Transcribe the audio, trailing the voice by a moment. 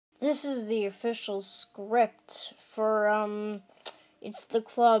This is the official script for, It's the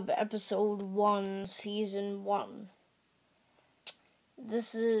Club, Episode 1, Season 1.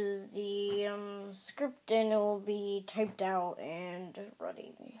 This is the, script, and it will be typed out and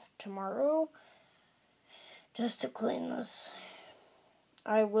ready tomorrow. Just to clean this,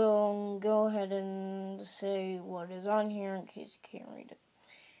 I will go ahead and say what is on here in case you can't read it.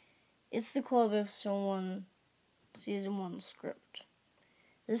 It's the Club, Episode 1, Season 1 script.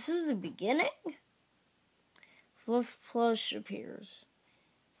 This is the beginning? Fluff Plush appears.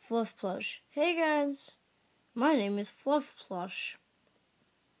 Fluff Plush. Hey guys, my name is Fluff Plush.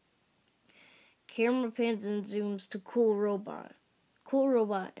 Camera pans and zooms to Cool Robot. Cool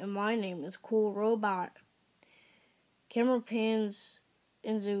Robot, and my name is Cool Robot. Camera pans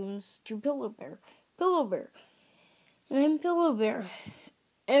and zooms to Pillow Bear. Pillow Bear. And I'm Pillow Bear.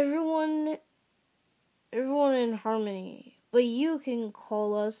 Everyone in harmony. But you can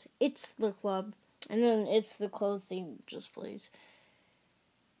call us It's the Club. And then It's the Club theme, just please.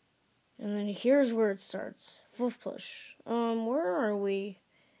 And then here's where it starts. Fluff Plush. Where are we?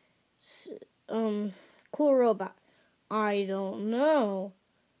 Cool Robot. I don't know.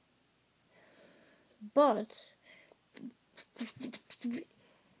 But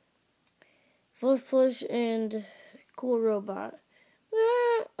Fluff Plush and Cool Robot.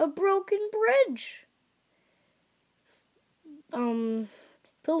 A broken bridge.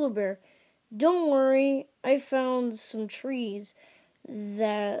 Pillow Bear. Don't worry, I found some trees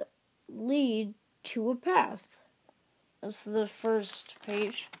that lead to a path. That's the first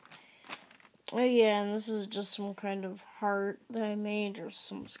page. Oh yeah, and this is just some kind of heart that I made, or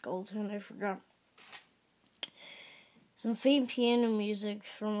some skeleton, I forgot. Some faint piano music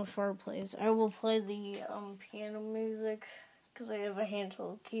from a fireplace. I will play the piano music because I have a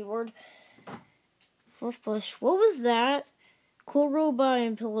handheld keyboard. Fluff Plush. What was that? Cool Robot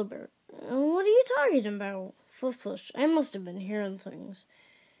and Pillow Bear. What are you talking about? Fluff Plush. I must have been hearing things.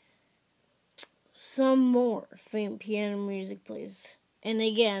 Some more faint piano music plays. And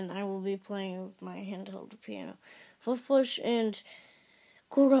again, I will be playing with my handheld piano. Fluff Plush and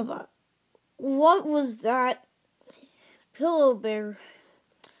Cool Robot. What was that? Pillow Bear.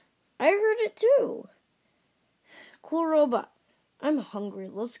 I heard it too. Cool Robot. I'm hungry.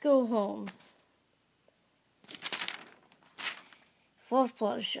 Let's go home. Fluff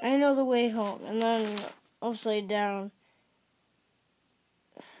Plush. I know the way home. And then upside down.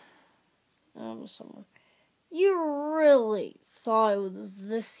 Somewhere. You really thought it was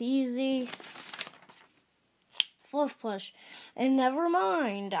this easy? Fluff Plush. And never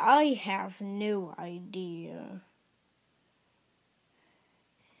mind. I have no idea.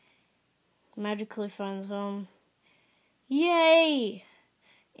 Magically finds home. Yay!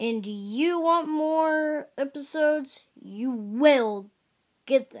 And do you want more episodes? You will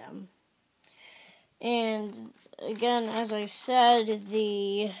get them. And again, as I said,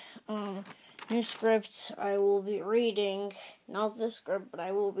 the new script I will be reading, not this script, but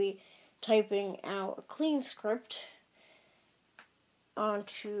I will be typing out a clean script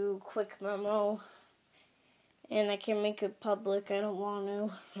onto Quick Memo. And I can make it public. I don't want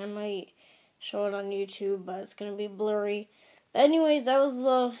to. I might show it on YouTube, but it's gonna be blurry. But anyways, that was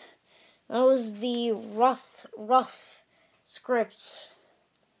the rough script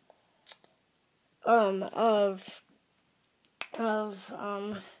of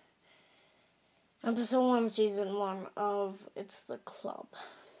episode 1, season 1 of It's the Club.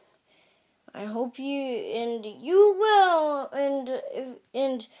 I hope you will,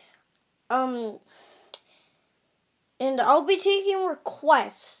 and I'll be taking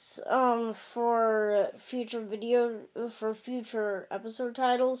requests for future episode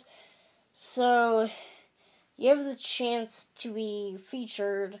titles. So you have the chance to be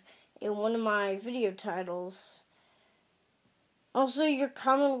featured in one of my video titles. Also, your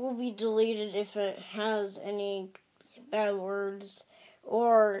comment will be deleted if it has any bad words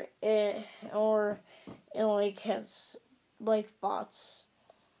or it has bots.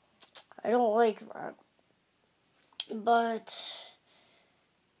 I don't like that. But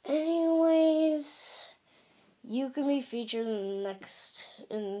anyways, you can be featured in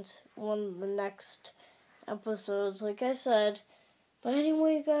one of the next episodes, like I said. But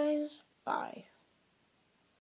anyway, guys, bye.